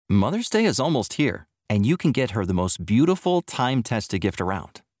Mother's Day is almost here, and you can get her the most beautiful time-tested gift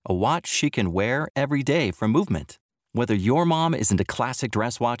around, a watch she can wear every day from Movement. Whether your mom is into classic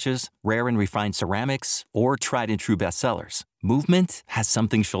dress watches, rare and refined ceramics, or tried-and-true bestsellers, Movement has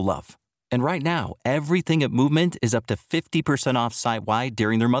something she'll love. And right now, everything at Movement is up to 50% off site-wide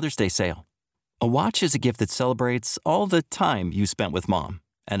during their Mother's Day sale. A watch is a gift that celebrates all the time you spent with mom,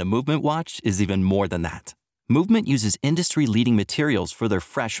 and a Movement watch is even more than that. Movement uses industry-leading materials for their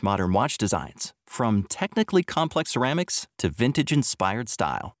fresh modern watch designs, from technically complex ceramics to vintage-inspired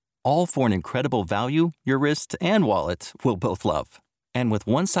style, all for an incredible value your wrist and wallet will both love. And with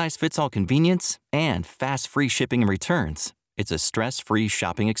one-size-fits-all convenience and fast free shipping and returns, it's a stress-free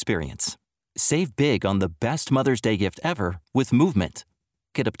shopping experience. Save big on the best Mother's Day gift ever with Movement.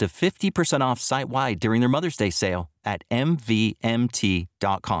 Get up to 50% off site-wide during their Mother's Day sale at mvmt.com.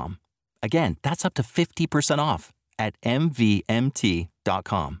 Again, that's up to 50% off at mvmt.com.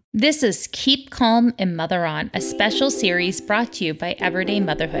 This is Keep Calm and Mother On, a special series brought to you by Everyday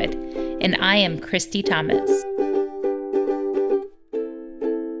Motherhood. And I am Christy Thomas.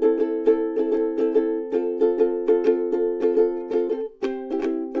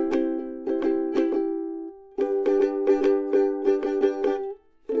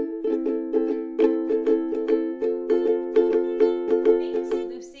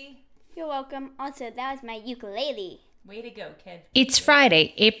 Also, that was my ukulele. Way to go, kid. It's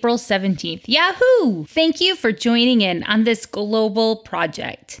Friday, April 17th. Yahoo! Thank you for joining in on this global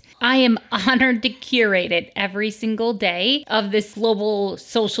project. I am honored to curate it every single day of this global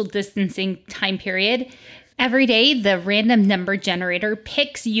social distancing time period. Every day, the random number generator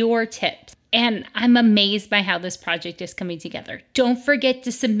picks your tips. And I'm amazed by how this project is coming together. Don't forget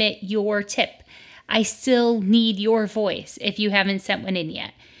to submit your tip. I still need your voice if you haven't sent one in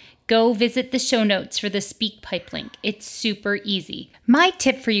yet. Go visit the show notes for the SpeakPipe link. It's super easy. My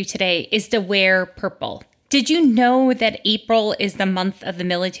tip for you today is to wear purple. Did you know that April is the month of the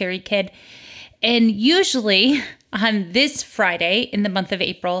military kid? And usually on this Friday in the month of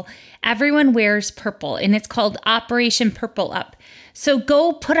April, everyone wears purple, and it's called Operation Purple Up. So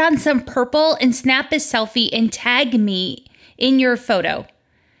go put on some purple and snap a selfie and tag me in your photo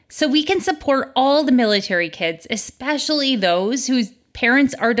so we can support all the military kids, especially those whose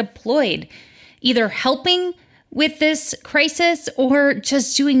parents are deployed, either helping with this crisis or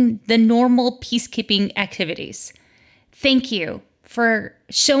just doing the normal peacekeeping activities. Thank you for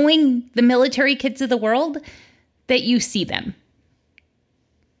showing the military kids of the world that you see them,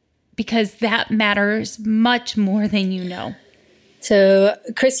 because that matters much more than you know. So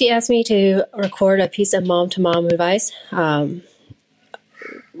Christy asked me to record a piece of mom-to-mom advice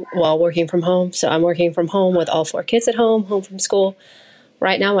while working from home. So I'm working from home with all 4 kids at home from school.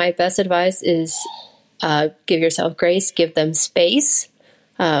 Right now, my best advice is give yourself grace, give them space.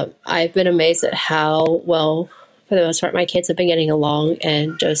 I've been amazed at how well, for the most part, my kids have been getting along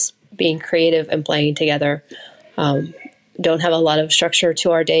and just being creative and playing together. Don't have a lot of structure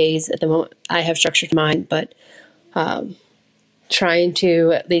to our days at the moment. I have structure to mine, but trying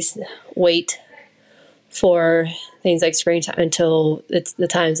to at least wait for things like screen time until it's the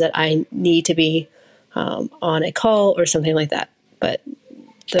times that I need to be on a call or something like that. But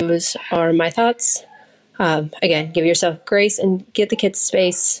those are my thoughts. Again, give yourself grace and give the kids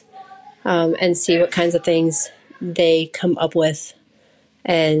space and see what kinds of things they come up with.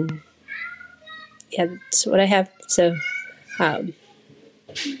 And yeah, that's what I have. So my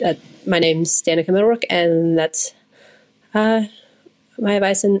name's Danica Middlebrook, and that's my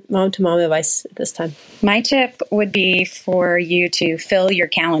advice and mom-to-mom advice at this time. My tip would be for you to fill your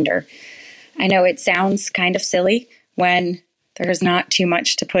calendar. I know it sounds kind of silly when there's not too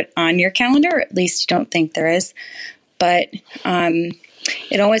much to put on your calendar, or at least you don't think there is. But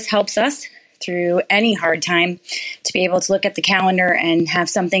it always helps us through any hard time to be able to look at the calendar and have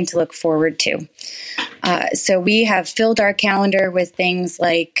something to look forward to. So we have filled our calendar with things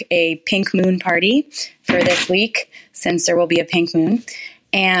like a pink moon party for this week, since there will be a pink moon,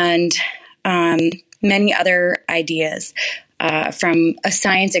 and many other ideas from a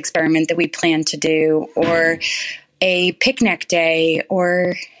science experiment that we plan to do, or a picnic day,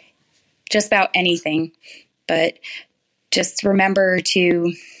 or just about anything. But just remember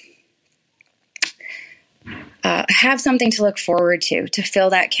to have something to look forward to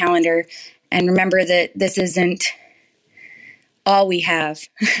fill that calendar. And remember that this isn't all we have.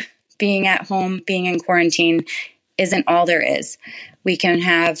 Being at home, being in quarantine isn't all there is. We can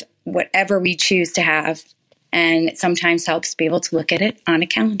have whatever we choose to have. And it sometimes helps to be able to look at it on a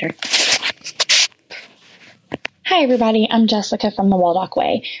calendar. Hi, everybody. I'm Jessica from the Waldock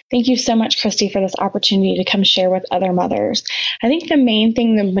Way. Thank you so much, Christy, for this opportunity to come share with other mothers. I think the main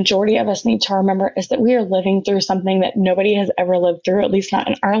thing the majority of us need to remember is that we are living through something that nobody has ever lived through, at least not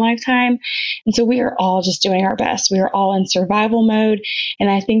in our lifetime. And so we are all just doing our best. We are all in survival mode. And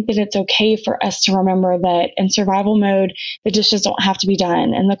I think that it's okay for us to remember that in survival mode, the dishes don't have to be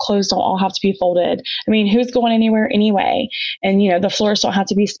done and the clothes don't all have to be folded. I mean, who's going anywhere anyway? And, the floors don't have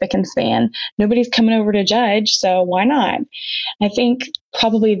to be spick and span. Nobody's coming over to judge. So why not? I think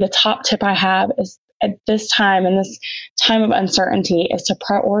probably the top tip I have is at this time, in this time of uncertainty, is to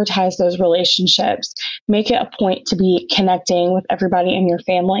prioritize those relationships. Make it a point to be connecting with everybody in your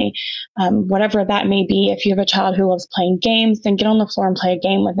family, whatever that may be. If you have a child who loves playing games, then get on the floor and play a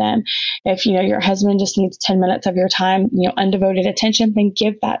game with them. If your husband just needs 10 minutes of your time, undevoted attention, then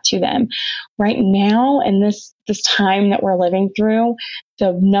give that to them. Right now, in this time that we're living through,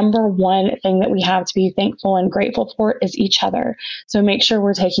 the number one thing that we have to be thankful and grateful for is each other. So make sure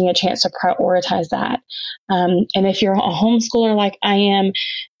we're taking a chance to prioritize that. And if you're a homeschooler like I am,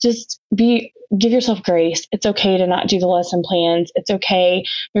 just give yourself grace. It's okay to not do the lesson plans. It's okay.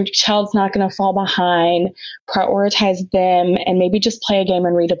 Your child's not going to fall behind. Prioritize them and maybe just play a game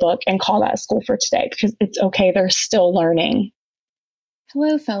and read a book and call that school for today, because it's okay. They're still learning.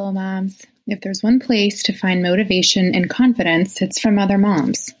 Hello, fellow moms. If there's one place to find motivation and confidence, it's from other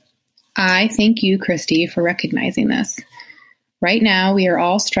moms. I thank you, Christy, for recognizing this. Right now, we are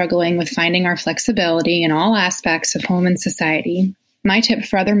all struggling with finding our flexibility in all aspects of home and society. My tip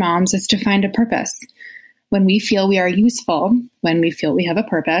for other moms is to find a purpose. When we feel we are useful, when we feel we have a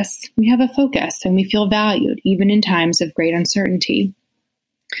purpose, we have a focus and we feel valued, even in times of great uncertainty.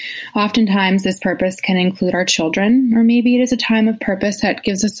 Oftentimes, this purpose can include our children, or maybe it is a time of purpose that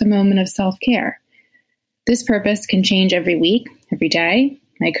gives us a moment of self-care. This purpose can change every week, every day.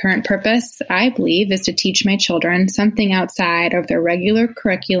 My current purpose, I believe, is to teach my children something outside of their regular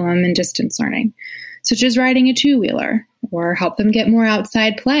curriculum and distance learning, such as riding a two-wheeler, or help them get more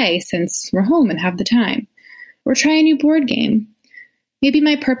outside play since we're home and have the time, or try a new board game. Maybe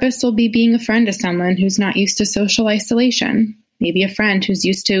my purpose will be being a friend to someone who's not used to social isolation. Maybe a friend who's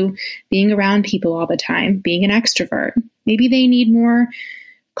used to being around people all the time, being an extrovert. Maybe they need more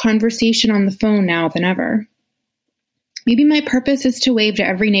conversation on the phone now than ever. Maybe my purpose is to wave to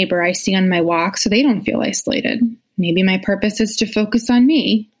every neighbor I see on my walk so they don't feel isolated. Maybe my purpose is to focus on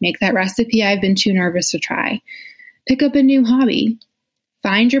me, make that recipe I've been too nervous to try, pick up a new hobby.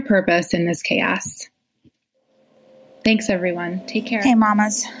 Find your purpose in this chaos. Thanks, everyone. Take care. Hey,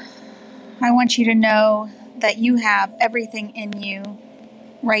 mamas. I want you to know that you have everything in you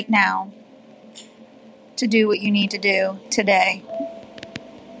right now to do what you need to do today.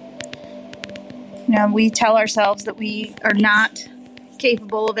 We tell ourselves that we are not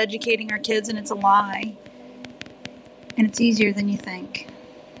capable of educating our kids, and it's a lie. And it's easier than you think.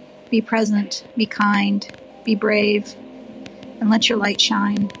 Be present, be kind, be brave, and let your light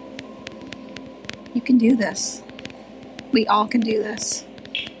shine. You can do this. We all can do this.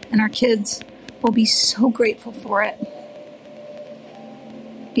 And our kids will be so grateful for it.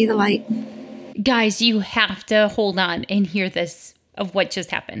 Be the light. Guys, you have to hold on and hear this of what just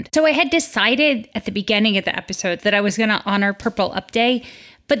happened. So I had decided at the beginning of the episode that I was going to honor Purple Up Day,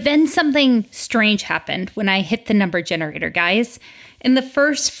 but then something strange happened when I hit the number generator, guys. And the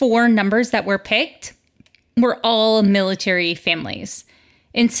first 4 numbers that were picked were all military families.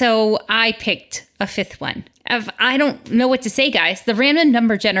 And so I picked a 5th one. I don't know what to say, guys. The random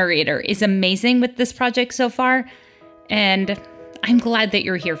number generator is amazing with this project so far, and I'm glad that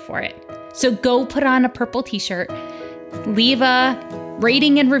you're here for it. So go put on a purple t-shirt, leave a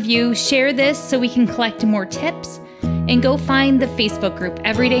rating and review, share this so we can collect more tips, and go find the Facebook group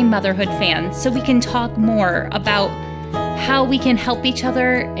Everyday Motherhood Fans so we can talk more about how we can help each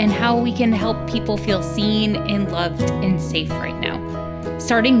other and how we can help people feel seen and loved and safe right now.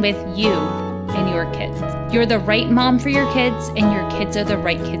 Starting with you and your kids. You're the right mom for your kids, and your kids are the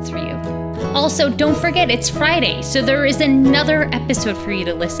right kids for you. Also, don't forget, it's Friday, so there is another episode for you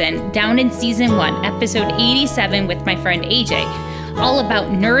to listen down in season 1, episode 87 with my friend AJ, all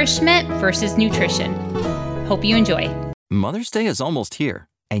about nourishment versus nutrition. Hope you enjoy. Mother's Day is almost here,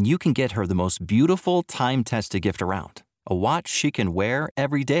 and you can get her the most beautiful time-tested gift around, a watch she can wear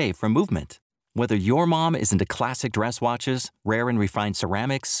every day from Movement. Whether your mom is into classic dress watches, rare and refined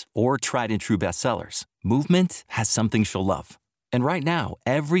ceramics, or tried and true bestsellers, Movement has something she'll love. And right now,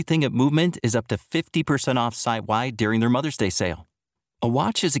 everything at Movement is up to 50% off site-wide during their Mother's Day sale. A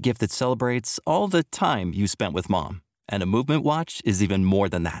watch is a gift that celebrates all the time you spent with mom, and a Movement watch is even more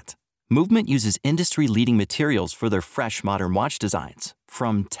than that. Movement uses industry-leading materials for their fresh modern watch designs,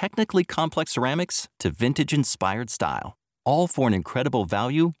 from technically complex ceramics to vintage-inspired style. All for an incredible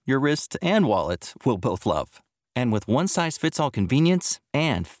value your wrist and wallet will both love. And with one-size-fits-all convenience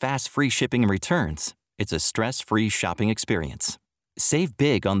and fast free shipping and returns, it's a stress-free shopping experience. Save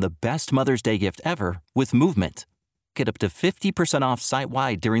big on the best Mother's Day gift ever with Movement. Get up to 50% off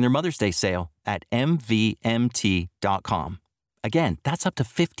site-wide during their Mother's Day sale at MVMT.com. Again, that's up to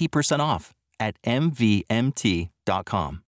 50% off at MVMT.com.